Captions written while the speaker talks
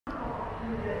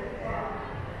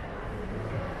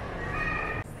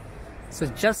So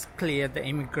just cleared the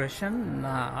immigration.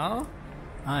 Now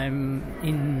I'm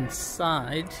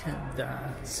inside the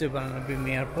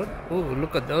Suvarnabhumi airport. Oh,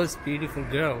 look at those beautiful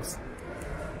girls.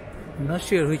 I'm not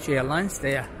sure which airlines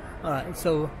they are. Alright,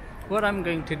 so what I'm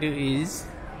going to do is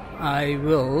I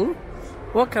will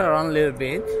walk around a little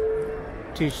bit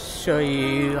to show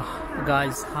you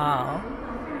guys how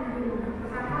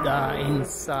the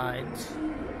inside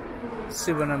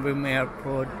Suvarnabhumi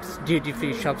airport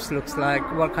duty-free shops looks like,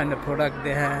 what kind of product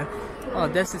they have. Oh,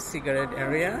 that's a cigarette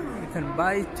area. You can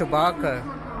buy tobacco.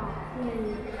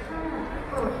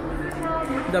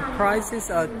 The prices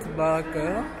of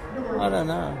tobacco, I don't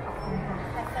know.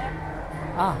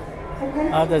 Ah,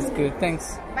 that's good.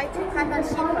 Thanks. Buy 2 cartons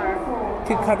cheaper.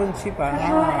 2 cartons cheaper. Ah.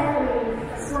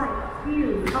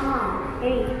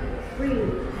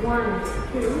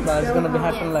 But it's gonna be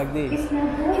happen like this. It's the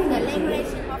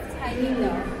language of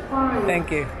Thailand.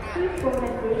 Thank you.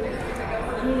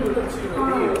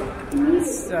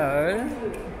 So,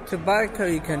 tobacco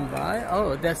you can buy.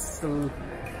 Oh, that's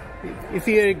if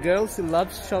you're a girl who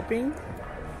loves shopping,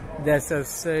 there's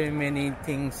so many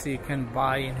things you can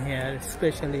buy in here,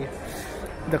 especially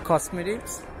the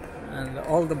cosmetics and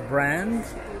all the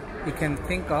brands you can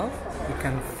think of, you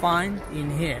can find in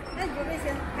here.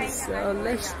 So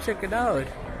let's check it out.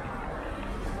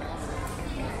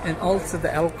 And also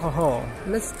the alcohol.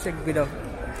 Let's check a bit of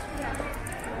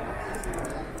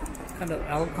kind of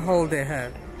alcohol they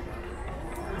have.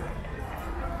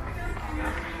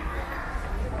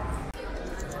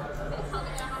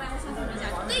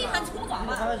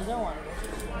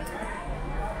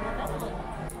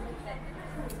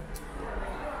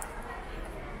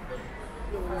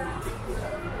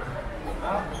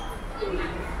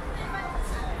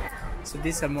 So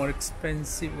these are more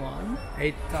expensive one,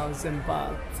 8,000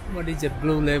 baht. What is the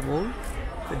blue label?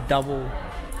 The double.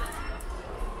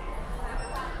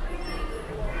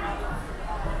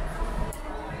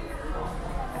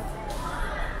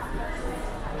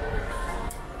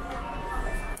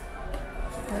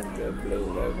 And the blue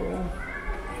label.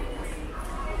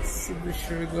 Super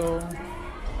sugar.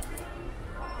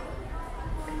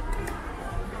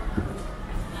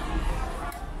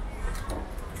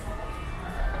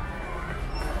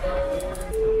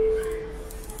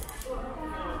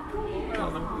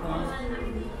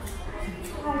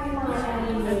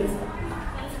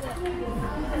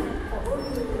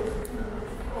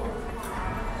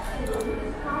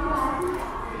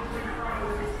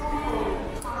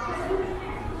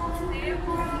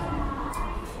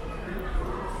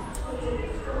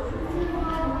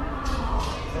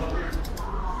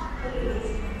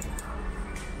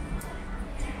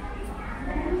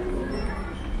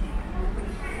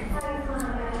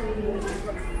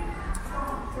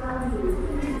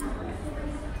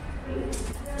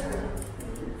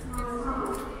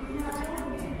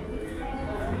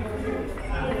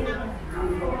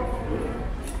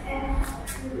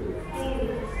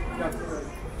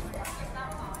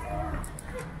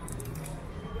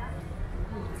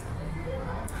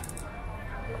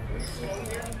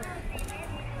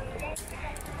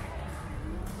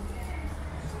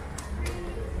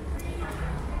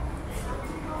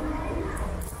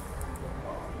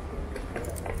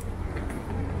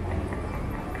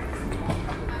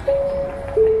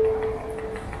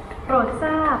โปรดท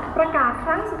ราบประกาศค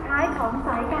รั้งสุดท้ายของส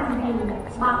ายการบิน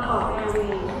บางกอกแอร์เว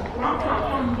ย์และสาย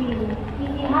การบินอิ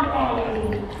ติฮัดแอร์เว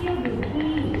ย์เที่ยวบิน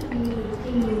ที่ EG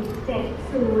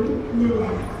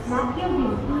 701และเที่ยวบิ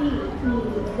นที่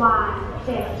EY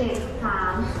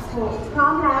 7736พร้อ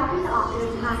มแล้วที่จะออกเดิ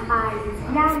นทางไป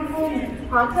ย่านกุ้ง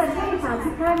ขอเชิญผู้โดยสารทุ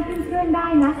กท่านขึ้นเครื่องได้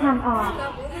ณทางออก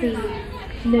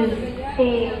 4-1A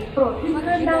โปรดขึ้นเค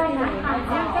รื่องได้ณทาง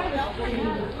ออก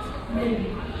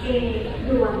 4-1A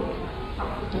ด่วน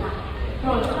โปร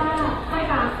ดทราบประ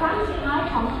กาศครั้งสุดท้าย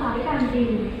ของสายการบิ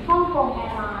นฮ่องกงแอ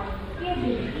ร์ไลน์เที่ยว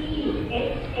บินที่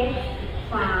SS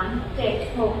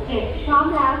 3767พร้อม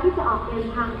แล้วที่จะออกเดิน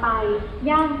ทางไป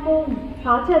ย่างกุ้งข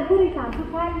อเชิญผู้โดยสารทุก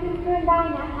ท่านขึ้นเครื่องได้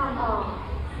ณทางออก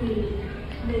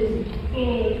 4-1A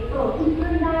โปรดขึ้นเครื่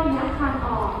องได้ณทางอ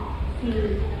อก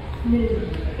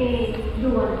 4-1A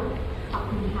ด่วนขอบ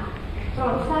คุณค่ะโปร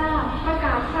ดทราบประก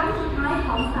าศครั้งสุดท้ายข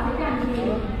องสายการบิน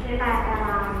เจแปนแอร์ไ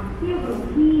ลน์เที่ยวบิน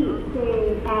ที่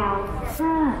JL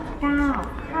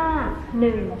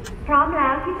 5951พร้อมแล้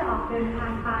วที่จะออกเดินทา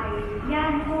งไปย่า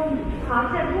นกุ้งขอ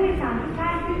เชิญผู้โดยสารทุกท่า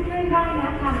นขึ้นเครื่องได้ณ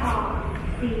ทางออก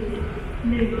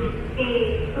 4-1A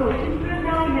โปรดขึ้นเครื่องไ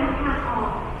ด้ณทางออ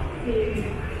ก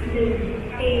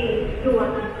 4-1A ด่วน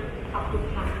ขอบคุณ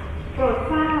ค่ะ โปรด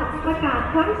ทราบประกาศ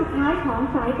ครั้งสุดท้ายของ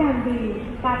สายการบิน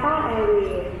กาตาร์แอร์เว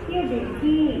ย์เที่ยวบิน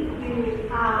ที่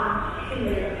UR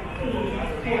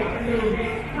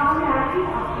 4461พร้อมแล้วที่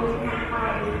ออกเดินทางไป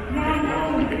ย่านกุ้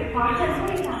งขอเชิญผู้โ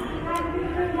ดยสารทุกท่านขึ้น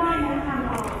เครื่องได้ณทาง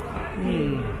ออก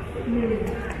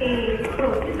 1A โปร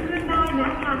ดขึ้นเครื่องได้ณ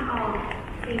ทางออก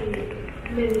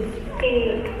 1A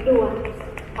ด่วน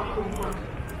ขอบคุณค่ะ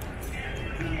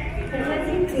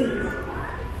Attention please.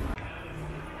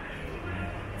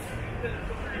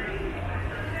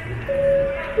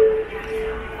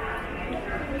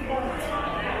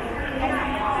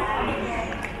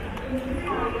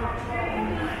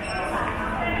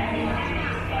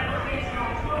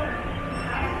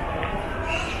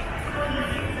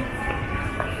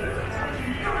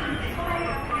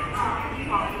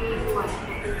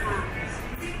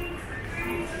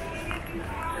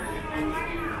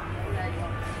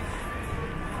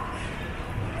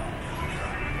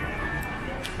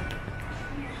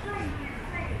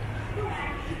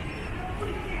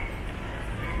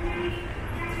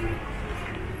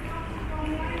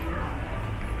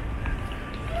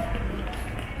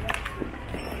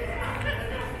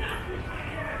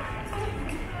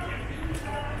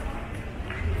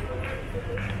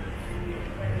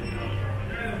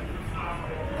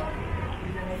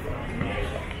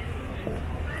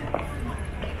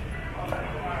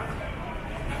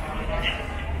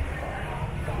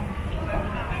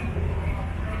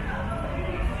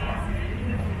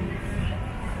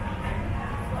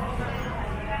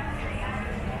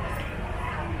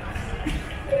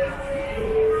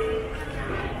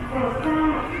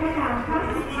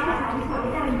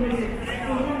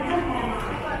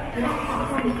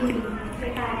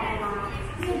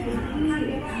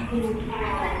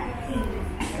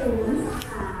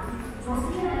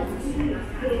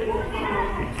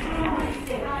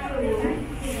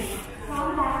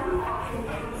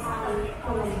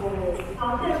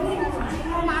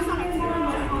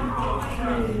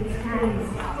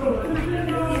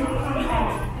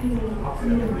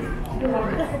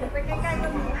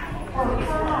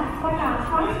ประกาศค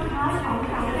รั้งสุดท้ายของ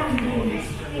สายการบิน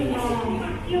ฟินแลนด์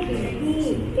เที่ยวบินที่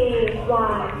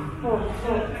AY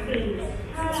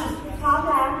 6645พร้อมแ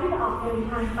ล้วที่จะออกเดิน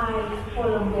ทางไปโค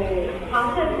ลัมโบขอ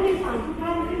เชิญผู้โดยสารทุกท่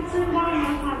านขึ้นเครื่องได้ณ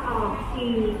ทางออก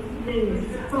T1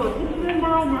 โปรดขึ้นเครื่องไ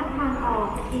ด้ณทางออก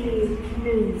T1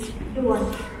 ด่วน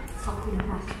ขอบคุณ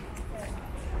ค่ะ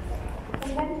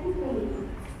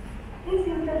This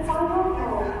is the final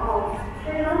call of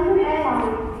the London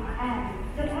Airlines and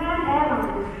Japan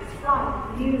Airlines flight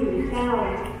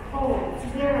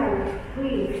UL403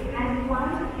 and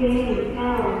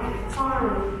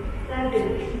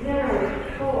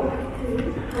 1JL5704 to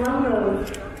Colombo.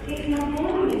 If you are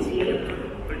boarding a ticket,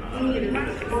 please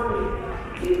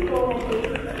 1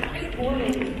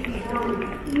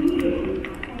 immediately.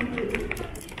 Thank you.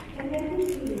 And then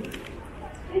this is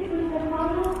the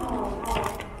final call of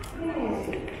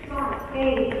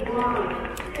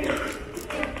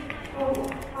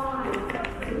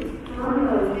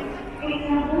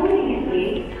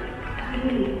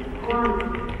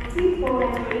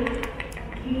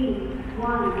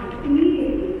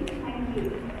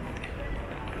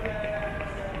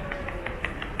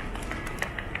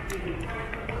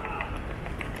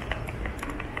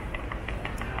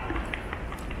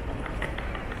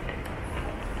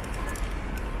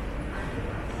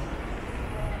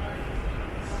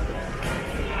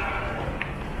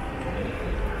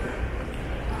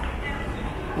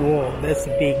Whoa, that's a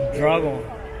big dragon.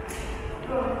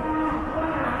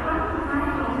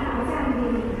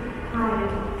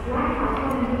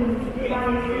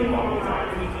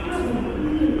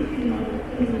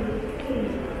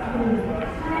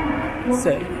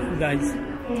 So, guys,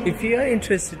 if you are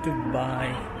interested to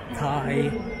buy Thai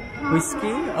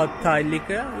whiskey or Thai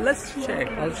liquor, let's check.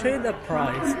 I'll show you the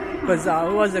price because I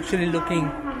was actually looking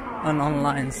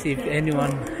online see if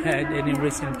anyone had any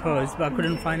recent posts, but I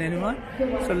couldn't find anyone.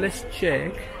 So let's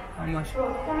check how much.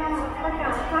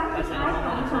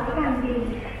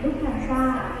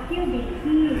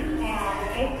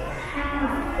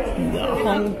 The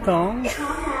Hong Kong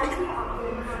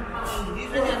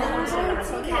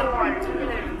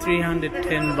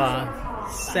 310 baht.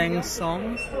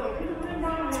 Samsung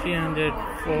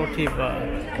 340 baht.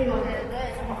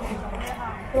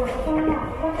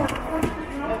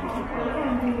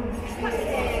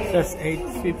 That's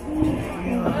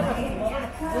 850.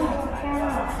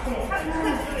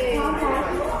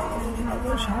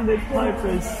 100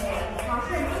 pipers.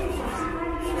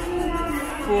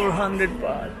 400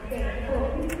 baht.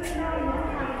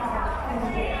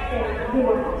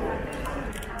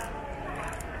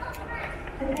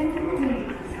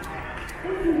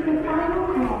 This is the final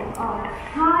call of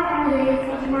Thai Airways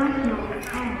International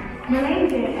and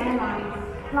Malaysia Airlines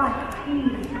Flight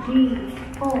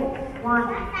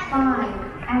EG415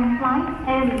 and Flight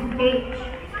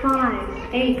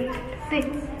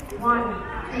MH5861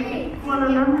 Kuala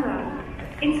Lumpur.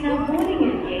 It's now boarding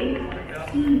at gate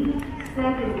E7.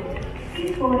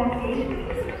 Please board at gate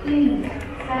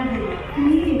E7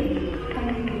 immediately.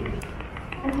 Thank you.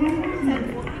 Attention.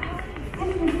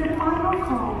 This is the final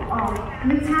call of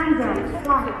Lufthansa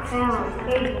Flight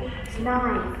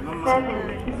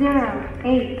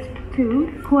LH9708 to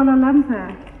Kuala Lumpur.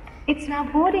 It's now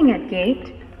boarding at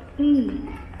gate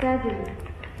E7.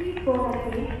 Please board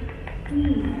at gate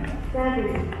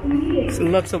E7 immediately. So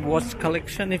lots of watch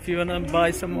collection if you wanna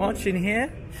buy some watch in here,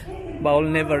 but I'll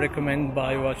never recommend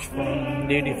buy watch from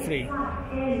duty free.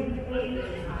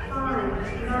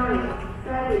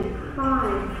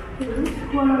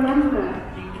 Kuala Lumpur.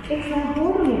 It's now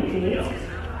boarding at gate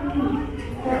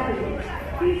E7.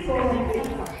 Please board at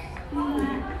gate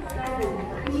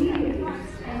E7 immediately.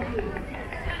 Thank you.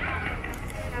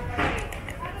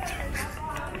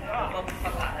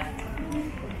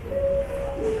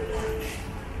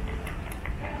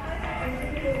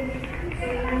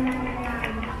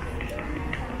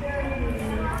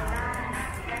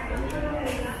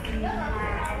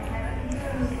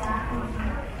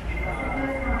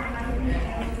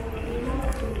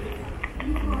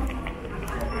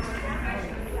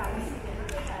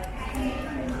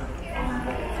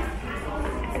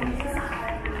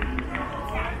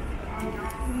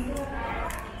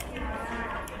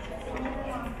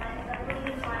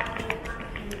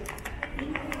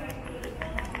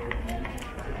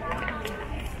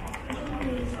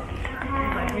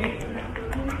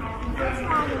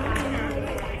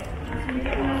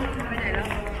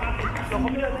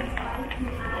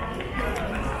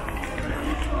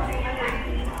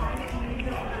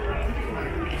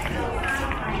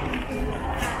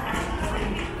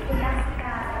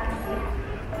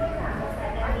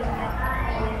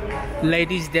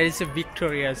 Ladies, there is a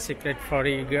Victoria's Secret for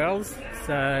you girls,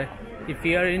 so if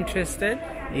you are interested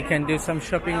you can do some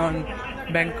shopping on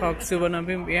Bangkok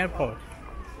Suvarnabhumi Airport.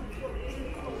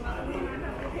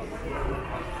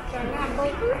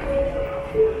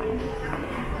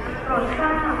 โปรดทรา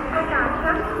บประกาศค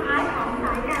รั้งสุดท้ายของส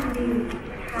ายการบิน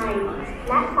ไทยแ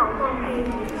ละสายการบิน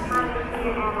มาเลเซีย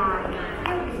แอร์ไลน์เ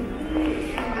ที่ยวบิน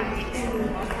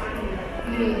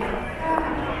ที่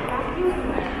และเที่ยว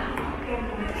บินเป็น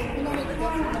861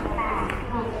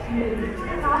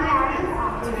พร้อมแล้วที่ออ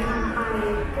กเดินทางไป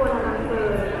กัวลาลัมเปอ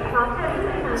ร์ขอเชิญผู้โด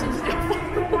ยสาร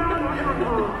ทุกท่านขึ้นได้ณทางอ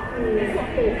อก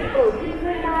เติโปรดที่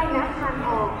ขึ้นได้ณทางอ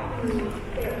อก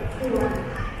ตัว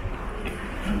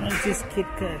How much is Kit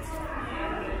Kat?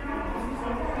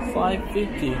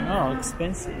 $5.50. Oh,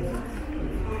 expensive.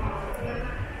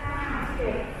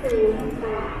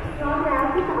 พร้อมแล้ว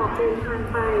ที่จะออกเดินทาง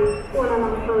ไปกัวลา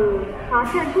ลัมเปอร์ขอ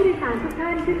เชิญผู้โดยสารทุกท่า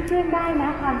นขึ้นเครื่องได้ณ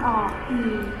ทางออก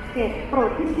7โปรด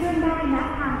ขึ้นเครื่องได้ณ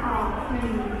ทางออก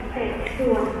7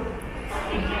ด่วน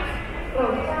โปร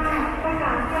ดทราบประก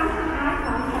าศครั้งสุดท้ายข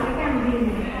องสายการบิน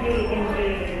ANA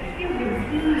เที่ยวบิน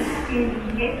ที่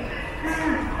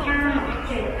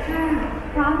NH5975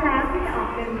 พร้อมแล้วที่จะออก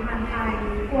เดินทางไป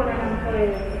กัวลาลัมเปอ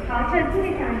ร์ขอเชิญผู้โด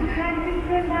ยสารทุกท่านขึ้นเค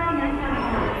รื่องได้ณทางอ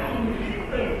อก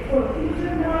7โปรดขึ้นเครื่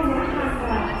องได้ณทางอ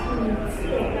อก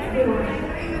7ด่วน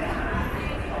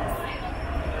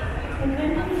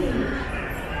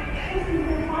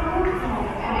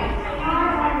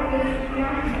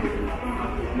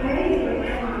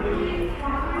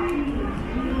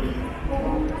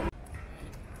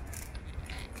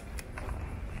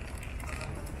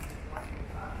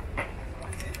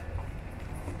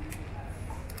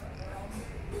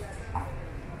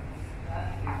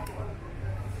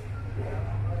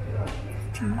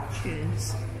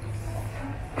Teachers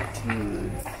 2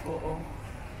 4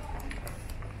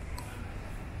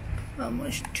 how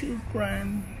much? 2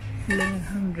 grand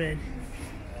 1100,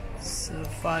 so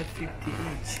 $5.50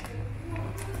 each.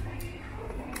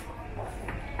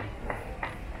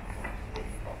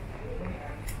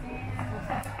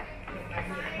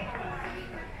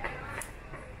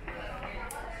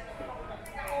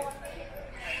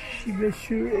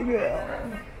 Shibashuriga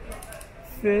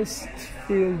first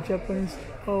field Japanese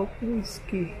oak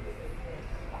whiskey.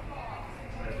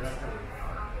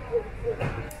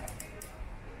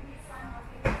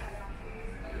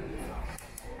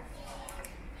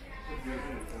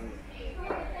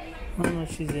 How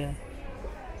much is it?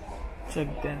 Jack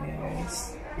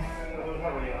Daniels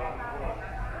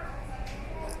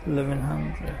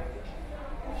 1100.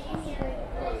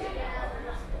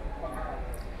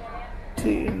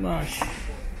 Too much.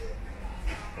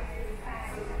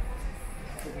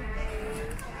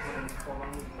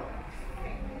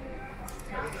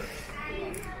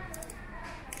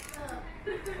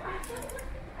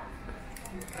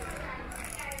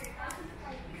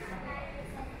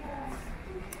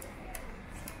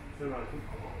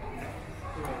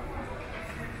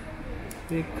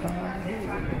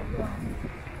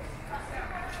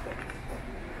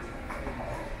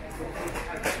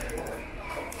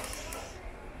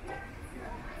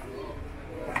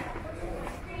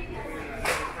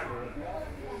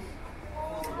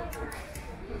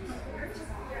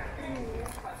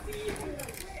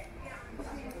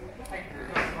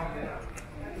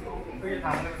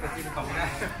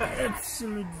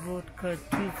 Absolute vodka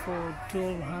 2 for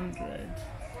 1200.